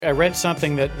I read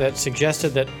something that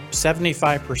suggested that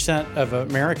 75% of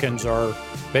Americans are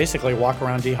basically walk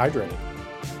around dehydrated.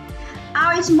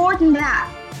 Oh, it's more than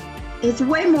that. It's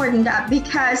way more than that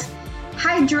because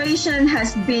hydration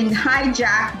has been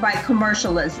hijacked by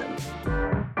commercialism.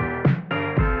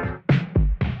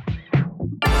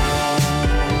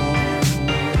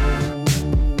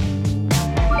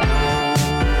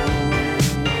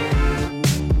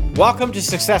 Welcome to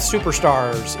Success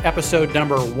Superstars, episode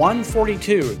number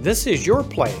 142. This is your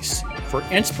place for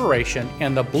inspiration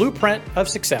and the blueprint of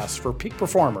success for peak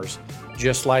performers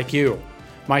just like you.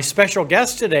 My special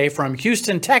guest today from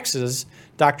Houston, Texas,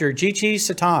 Dr. Jeechi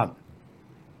Setan.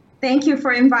 Thank you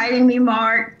for inviting me,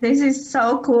 Mark. This is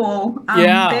so cool.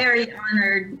 I'm very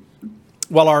honored.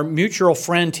 Well, our mutual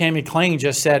friend Tammy Kling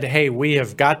just said, hey, we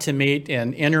have got to meet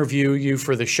and interview you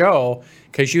for the show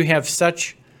because you have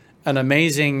such an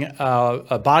amazing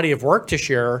a body of work to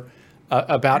share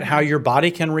about how your body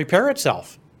can repair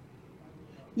itself.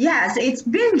 Yes, it's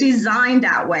been designed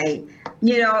that way.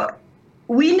 You know,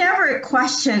 we never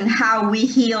question how we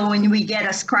heal when we get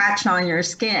a scratch on your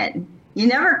skin. You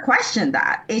never question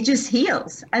that. It just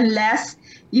heals unless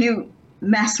you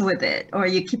mess with it or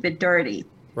you keep it dirty.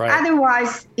 Right.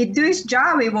 Otherwise, it does its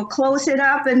job. It will close it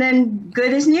up and then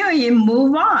good as new, you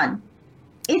move on.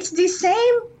 It's the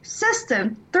same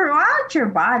system throughout your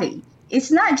body.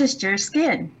 It's not just your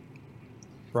skin.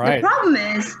 Right. The problem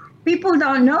is people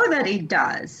don't know that it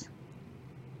does.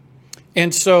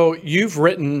 And so you've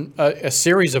written a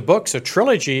series of books, a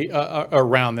trilogy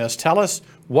around this. Tell us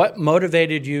what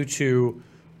motivated you to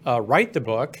write the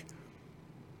book.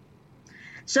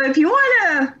 So if you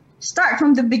want to start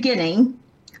from the beginning,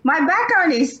 my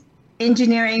background is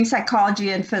engineering, psychology,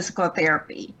 and physical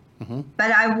therapy. Mm-hmm. But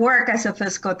I work as a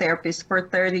physical therapist for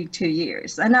 32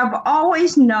 years. And I've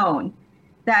always known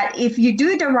that if you do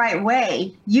it the right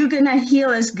way, you're going to heal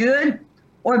as good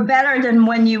or better than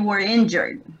when you were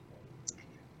injured.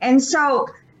 And so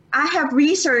I have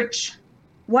researched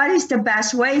what is the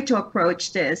best way to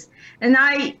approach this. And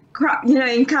I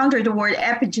encountered the word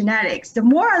epigenetics. The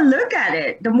more I look at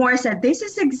it, the more I said, this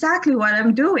is exactly what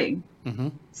I'm doing. Mm-hmm.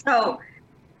 So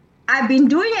I've been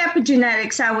doing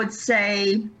epigenetics, I would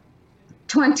say,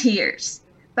 20 years,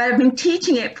 but I've been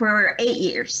teaching it for 8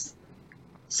 years.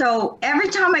 So every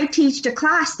time I teach the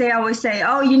class, they always say,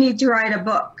 oh, you need to write a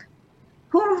book.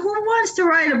 Who wants to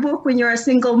write a book when you're a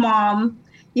single mom,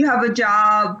 you have a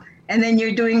job, and then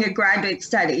you're doing a graduate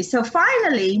study? So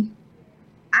finally,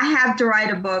 I have to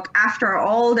write a book after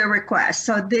all the requests.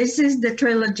 So this is the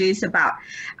trilogy is about.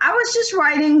 I was just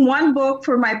writing one book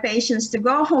for my patients to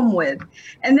go home with.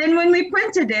 And then when we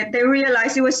printed it, they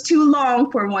realized it was too long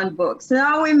for one book. So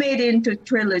now we made it into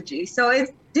trilogy. So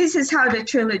this is how the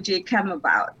trilogy came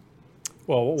about.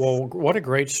 Well, what a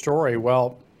great story.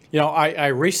 Well, I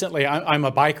recently, I'm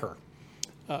a biker,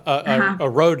 a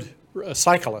road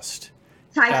cyclist.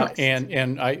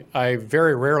 And I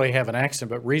very rarely have an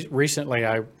accident, but recently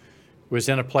I was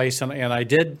in a place and I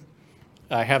did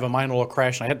have a minor little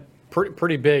crash. And I had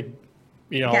pretty big,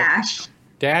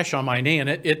 dash on my knee, and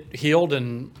it healed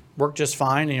and worked just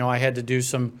fine. I had to do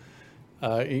some,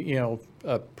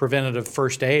 preventative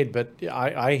first aid, but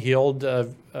I healed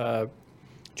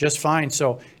just fine.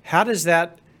 So how does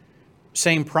that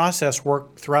same process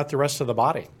work throughout the rest of the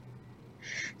body?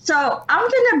 So I'm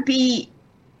going to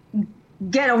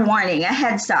get a warning, a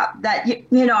heads up that,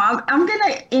 I'm going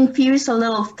to infuse a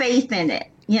little faith in it,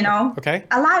 Okay.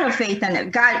 A lot of faith in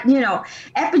it. God,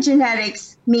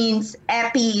 epigenetics means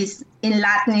epis in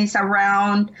Latin is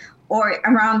around or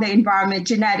around the environment.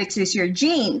 Genetics is your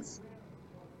genes.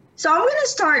 So I'm going to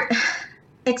start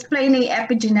explaining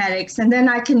epigenetics and then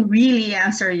I can really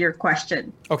answer your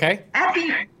question. Okay.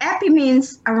 Epi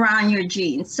means around your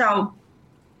genes. So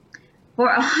for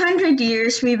 100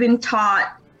 years, we've been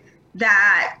taught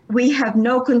that we have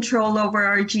no control over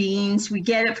our genes. We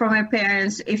get it from our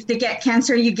parents. If they get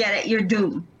cancer, you get it, you're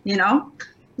doomed,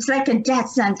 It's like a death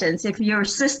sentence. If your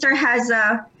sister has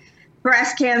a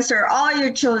breast cancer, all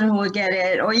your children will get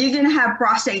it, or you're going to have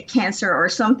prostate cancer or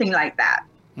something like that.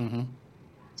 Mm-hmm.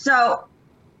 So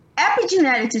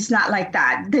epigenetics is not like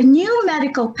that. The new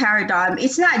medical paradigm,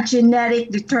 it's not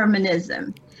genetic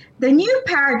determinism. The new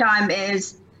paradigm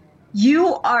is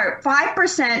you are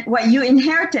 5% what you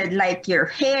inherited, like your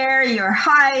hair, your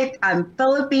height. I'm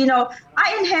Filipino.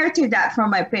 I inherited that from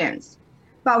my parents.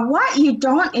 But what you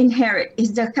don't inherit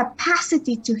is the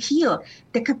capacity to heal,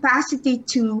 the capacity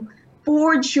to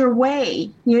forge your way,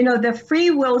 the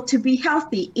free will to be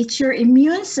healthy. It's your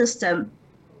immune system.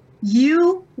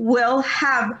 You will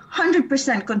have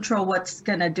 100% control what's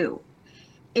going to do.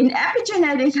 In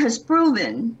epigenetics has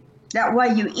proven that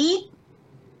what you eat,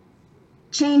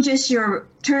 turn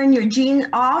your gene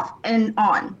off and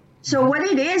on. So what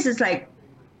it is like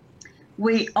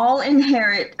we all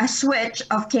inherit a switch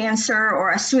of cancer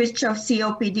or a switch of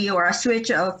COPD or a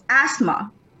switch of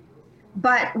asthma.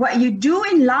 But what you do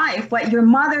in life, what your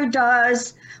mother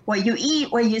does, what you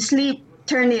eat, what you sleep,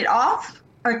 turn it off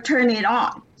or turn it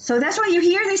on. So that's why you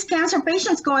hear these cancer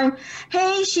patients going,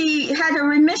 hey, she had a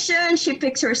remission, she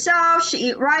fixed herself, she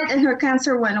ate right, and her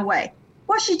cancer went away.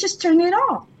 Well, she just turned it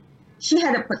off. She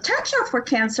had a potential for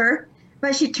cancer,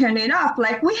 but she turned it off.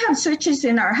 Like we have switches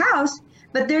in our house,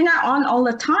 but they're not on all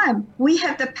the time. We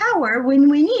have the power when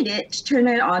we need it to turn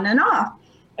it on and off.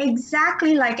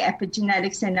 Exactly like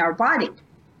epigenetics in our body.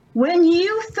 When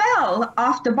you fell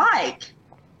off the bike,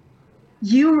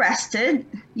 you rested,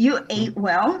 you ate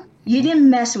well, you didn't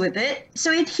mess with it,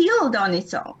 so it healed on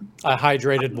its own. I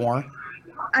hydrated more.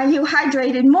 And you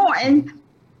hydrated more. And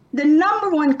the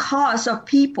number one cause of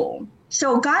people,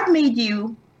 so God made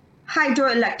you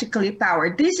hydroelectrically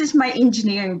powered. This is my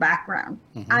engineering background.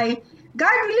 God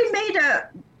really made a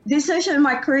decision in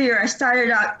my career. I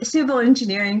started out civil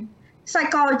engineering,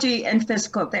 psychology, and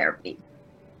physical therapy.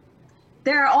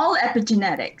 They're all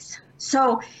epigenetics.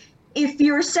 So if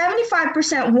you're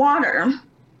 75% water,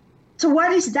 so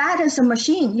what is that as a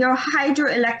machine? You're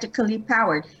hydroelectrically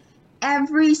powered.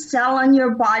 Every cell on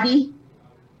your body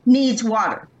needs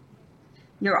water.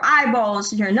 Your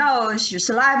eyeballs, your nose, your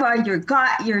saliva, your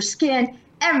gut, your skin,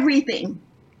 everything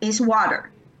is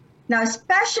water. Now,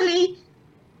 especially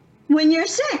when you're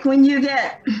sick, when you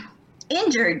get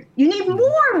injured, you need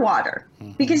more water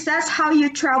because that's how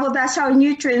you travel. That's how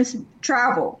nutrients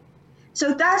travel.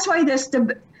 So that's why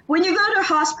when you go to a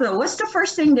hospital, what's the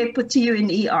first thing they put to you in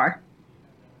the ER?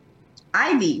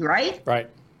 IV, right? Right.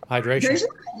 Hydration. There's no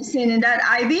medicine in that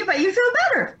IV, but you feel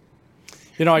better.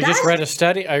 You know, I just read a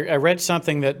study. I read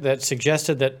something that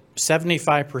suggested that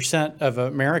 75% of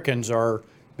Americans are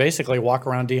basically walk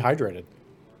around dehydrated.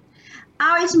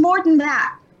 Oh, it's more than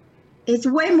that. It's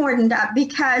way more than that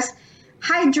because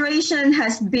hydration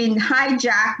has been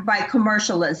hijacked by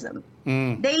commercialism.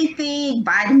 They think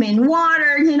vitamin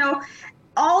water,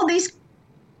 all these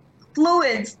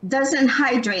fluids doesn't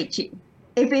hydrate you.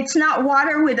 If it's not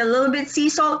water with a little bit sea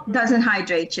salt, doesn't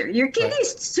hydrate you. Your kidney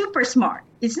is super smart.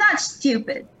 It's not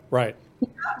stupid. Right.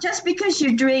 Just because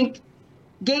you drink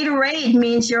Gatorade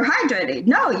means you're hydrated.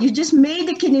 No, you just made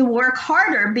the kidney work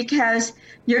harder because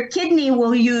your kidney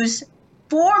will use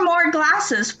 4 more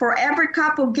glasses for every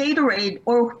cup of Gatorade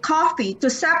or coffee to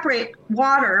separate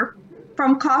water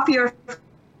from coffee or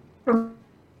from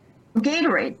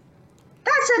Gatorade.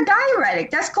 That's a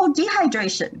diuretic. That's called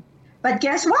dehydration. But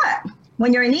guess what?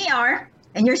 When you're in ER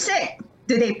and you're sick,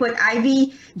 do they put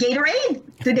IV Gatorade?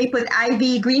 Do they put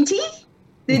IV green tea?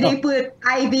 Do they put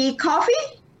IV coffee?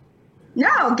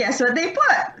 No, guess what they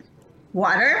put?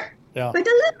 Water with a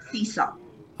little sea salt.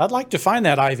 I'd like to find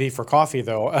that IV for coffee,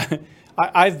 though.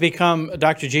 I've become,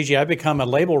 Dr. Gigi, I've become a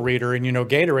label reader, and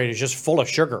Gatorade is just full of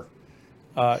sugar.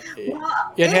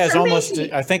 It has almost,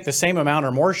 I think, the same amount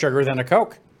or more sugar than a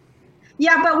Coke.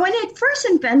 Yeah, but when it first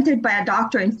invented by a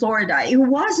doctor in Florida, it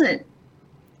wasn't.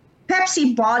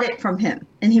 Pepsi bought it from him,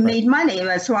 and he made money.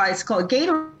 That's why it's called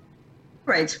Gatorade.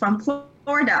 It's from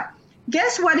Florida.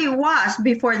 Guess what it was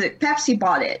before the Pepsi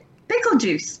bought it? Pickle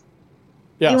juice.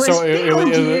 Yeah,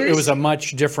 it was a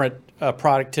much different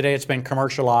product. Today it's been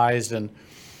commercialized. And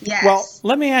yes. Well,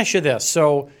 let me ask you this.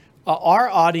 So our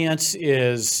audience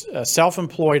is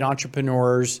self-employed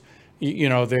entrepreneurs.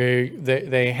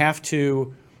 They have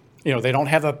to, they don't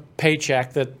have a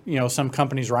paycheck that, some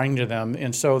companies writing to them.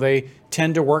 And so they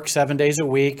tend to work 7 days a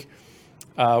week.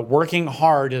 Working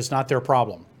hard is not their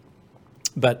problem.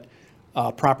 But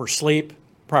proper sleep,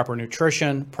 proper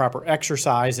nutrition, proper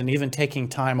exercise, and even taking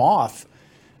time off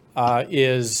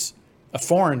is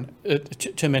foreign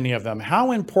to many of them.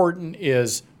 How important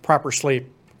is proper sleep,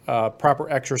 proper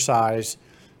exercise,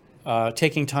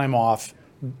 taking time off,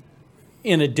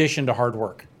 in addition to hard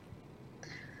work?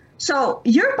 So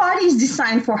your body is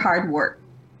designed for hard work.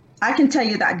 I can tell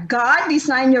you that. God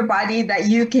designed your body that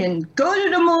you can go to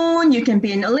the moon, you can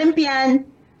be an Olympian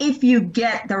if you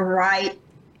get the right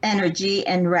energy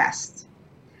and rest.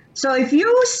 So if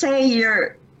you say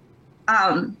your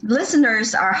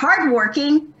listeners are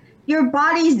hardworking, your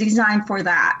body is designed for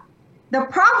that. The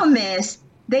problem is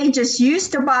they just use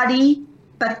the body,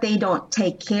 but they don't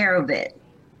take care of it.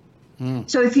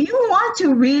 So if you want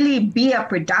to really be a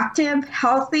productive,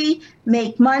 healthy,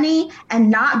 make money, and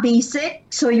not be sick,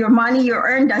 so your money you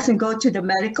earn doesn't go to the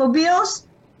medical bills,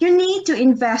 you need to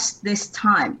invest this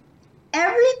time.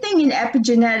 Everything in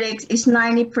epigenetics is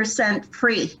 90%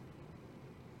 free.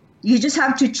 You just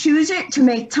have to choose it to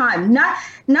make time.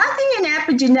 Nothing in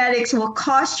epigenetics will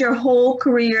cost your whole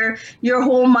career, your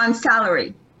whole month's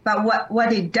salary. But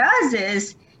what it does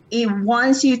is it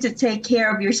wants you to take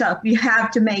care of yourself. You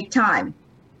have to make time.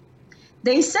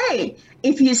 They say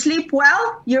if you sleep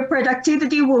well, your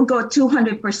productivity will go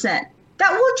 200%.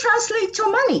 That will translate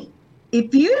to money.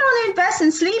 If you don't invest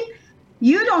in sleep,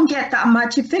 you don't get that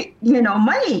much,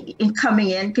 money coming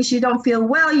in because you don't feel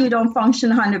well, you don't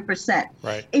function 100%.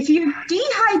 Right. If you're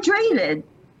dehydrated,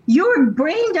 your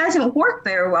brain doesn't work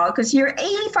very well because you're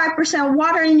 85%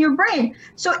 water in your brain.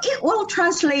 So it will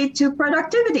translate to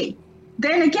productivity.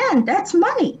 Then again, that's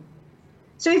money.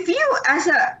 So if you, as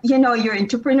your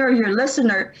entrepreneur, your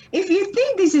listener, if you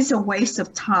think this is a waste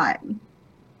of time,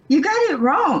 you got it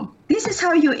wrong. This is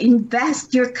how you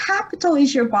invest. Your capital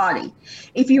is your body.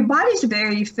 If your body is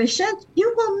very efficient,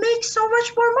 you will make so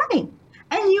much more money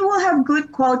and you will have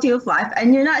good quality of life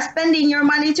and you're not spending your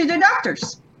money to the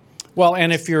doctors. Well,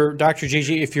 and if you're, Dr.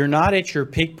 Gigi, if you're not at your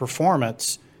peak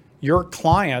performance, your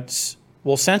clients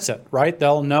will sense it, right?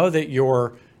 They'll know that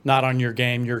you're not on your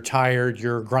game, you're tired,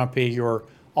 you're grumpy,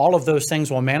 all of those things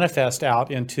will manifest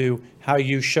out into how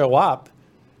you show up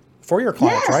for your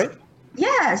clients, yes. right?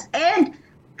 Yes. And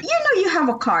you have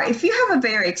a car. If you have a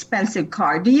very expensive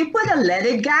car, do you put a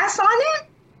leaded gas on it?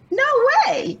 No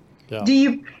way. Yeah.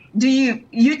 Do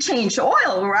you change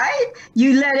oil, right?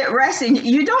 You let it rest and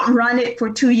you don't run it for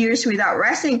 2 years without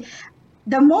resting.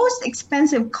 The most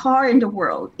expensive car in the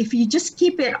world, if you just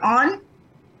keep it on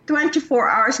 24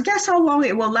 hours, guess how long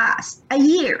it will last? A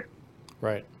year.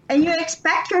 Right. And you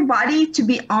expect your body to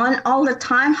be on all the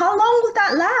time. How long will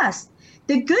that last?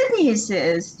 The good news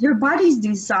is your body's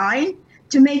designed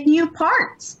to make new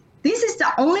parts. This is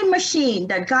the only machine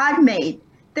that God made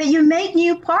that you make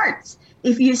new parts.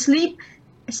 If you sleep,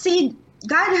 see,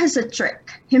 God has a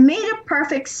trick. He made a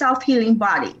perfect self-healing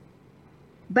body,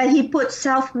 but he put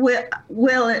self-will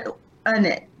in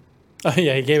it.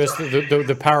 Yeah, he gave us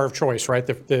the power of choice, right?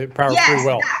 The power of free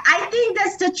will. I think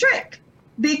that's the trick,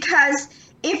 because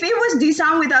if it was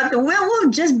designed without the will, it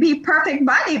will just be perfect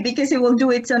body because it will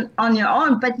do it on your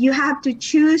own. But you have to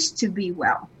choose to be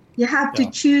well. You have to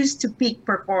choose to peak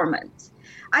performance.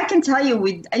 I can tell you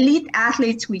with elite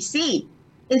athletes we see,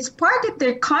 it's part of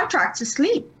their contract to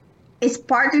sleep. It's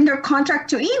part in their contract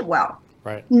to eat well.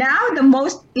 Right. Now, the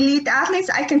most elite athletes,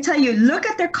 I can tell you, look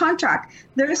at their contract.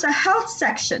 There's a health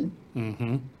section.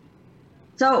 Mm-hmm.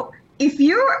 So if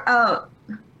you're a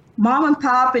mom and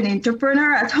pop, an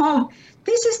entrepreneur at home,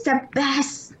 this is the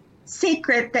best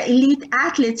secret that elite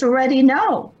athletes already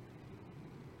know.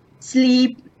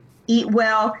 Sleep, eat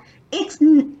well. It's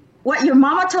what your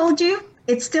mama told you.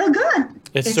 It's still good.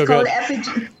 It's still good.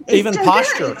 Even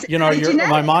posture.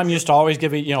 My mom used to always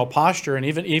give me, posture, and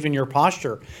even your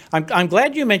posture. I'm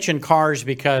glad you mentioned cars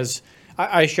because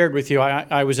I shared with you.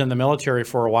 I was in the military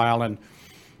for a while, and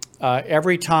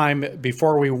every time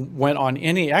before we went on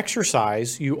any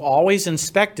exercise, you always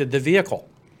inspected the vehicle.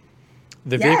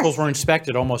 The vehicles were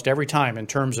inspected almost every time in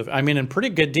terms of, in pretty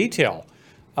good detail.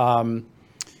 And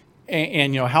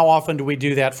how often do we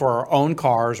do that for our own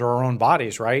cars or our own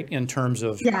bodies, right? In terms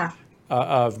of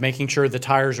of making sure the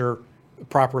tires are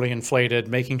properly inflated,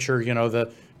 making sure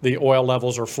the oil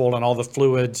levels are full and all the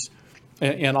fluids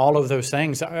and all of those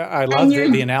things. I love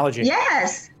the analogy.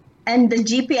 Yes, and the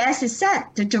GPS is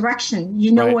set, the direction.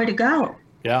 You know where to go.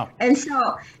 Yeah. And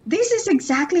so this is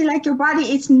exactly like your body.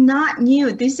 It's not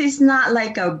new. This is not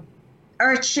like a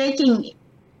earth-shaking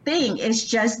thing. It's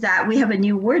just that we have a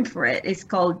new word for it. It's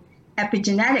called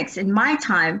epigenetics. In my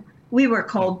time, we were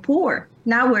called poor.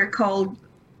 Now we're called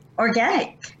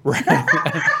organic. Right.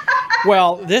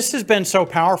 Well, this has been so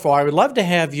powerful. I would love to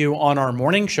have you on our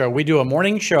morning show. We do a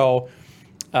morning show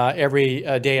every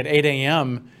day at 8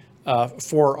 a.m.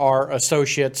 For our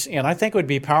associates, and I think it would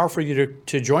be powerful for you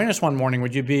to join us one morning.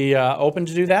 Would you be open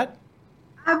to do that?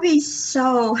 I'd be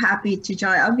so happy to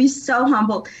join. I'd be so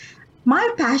humbled.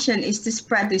 My passion is to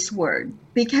spread this word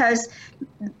because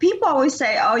people always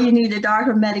say, oh, you need a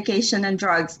doctor, medication, and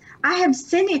drugs. I have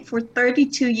seen it for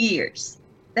 32 years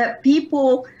that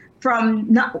people from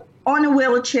not on a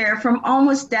wheelchair, from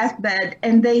almost deathbed,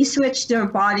 and they switch their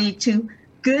body to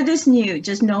good as new,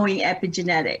 just knowing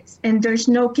epigenetics. And there's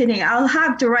no kidding. I'll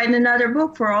have to write another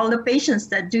book for all the patients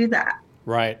that do that.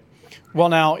 Right. Well,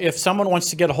 now, if someone wants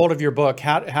to get a hold of your book,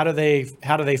 how do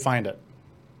they find it?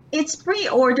 It's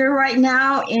pre-order right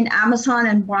now in Amazon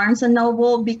and Barnes &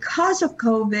 Noble. Because of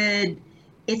COVID,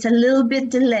 it's a little bit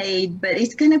delayed, but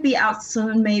it's going to be out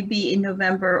soon, maybe in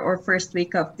November or first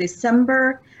week of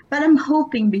December. But I'm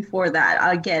hoping before that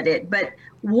I'll get it. But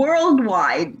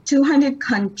worldwide, 200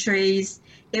 countries,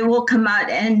 it will come out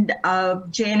end of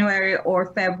January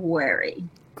or February.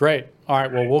 Great. All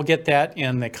right. Well, we'll get that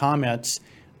in the comments.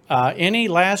 Any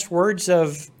last words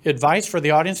of advice for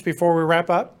the audience before we wrap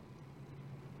up?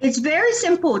 It's very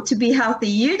simple to be healthy.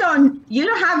 You don't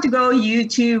have to go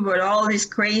YouTube or all this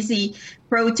crazy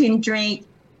protein drink.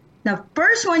 The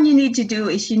first one you need to do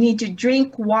is you need to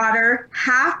drink water,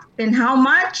 half, and how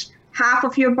much? Half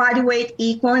of your body weight,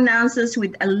 equal in ounces,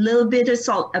 with a little bit of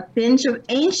salt, a pinch of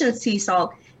ancient sea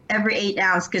salt every 8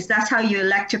 ounces, because that's how you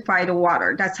electrify the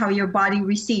water. That's how your body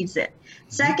receives it.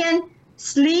 Second,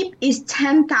 sleep is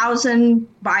 10,000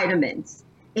 vitamins.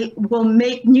 It will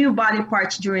make new body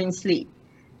parts during sleep.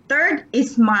 Third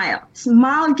is smile.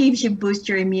 Smile gives you boost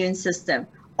your immune system.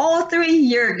 All three,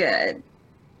 you're good.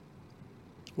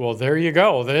 Well, there you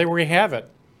go. There we have it.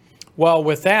 Well,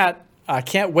 with that, I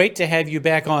can't wait to have you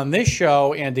back on this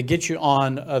show and to get you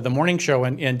on the morning show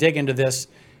and dig into this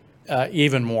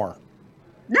even more.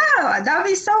 No, that'll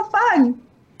be so fun.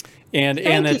 And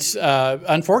it's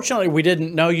unfortunately we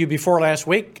didn't know you before last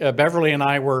week. Beverly and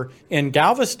I were in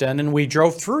Galveston, and we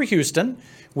drove through Houston.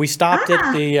 We stopped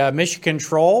at the Mission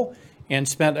Control and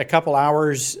spent a couple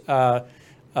hours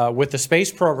with the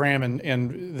space program,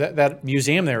 and that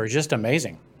museum there is just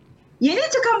amazing. You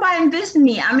need to come by and visit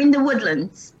me. I'm in the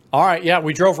Woodlands. All right, yeah,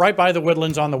 we drove right by the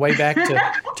Woodlands on the way back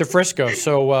to Frisco,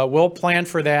 so we'll plan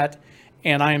for that.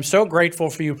 And I am so grateful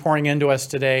for you pouring into us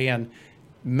today, and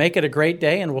make it a great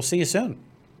day, and we'll see you soon.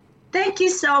 Thank you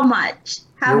so much.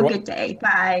 Have a good day.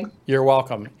 Bye. You're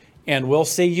welcome. And we'll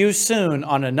see you soon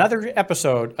on another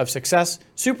episode of Success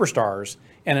Superstars.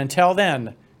 And until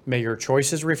then, may your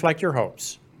choices reflect your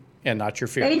hopes and not your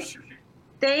fears.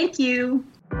 Thank you.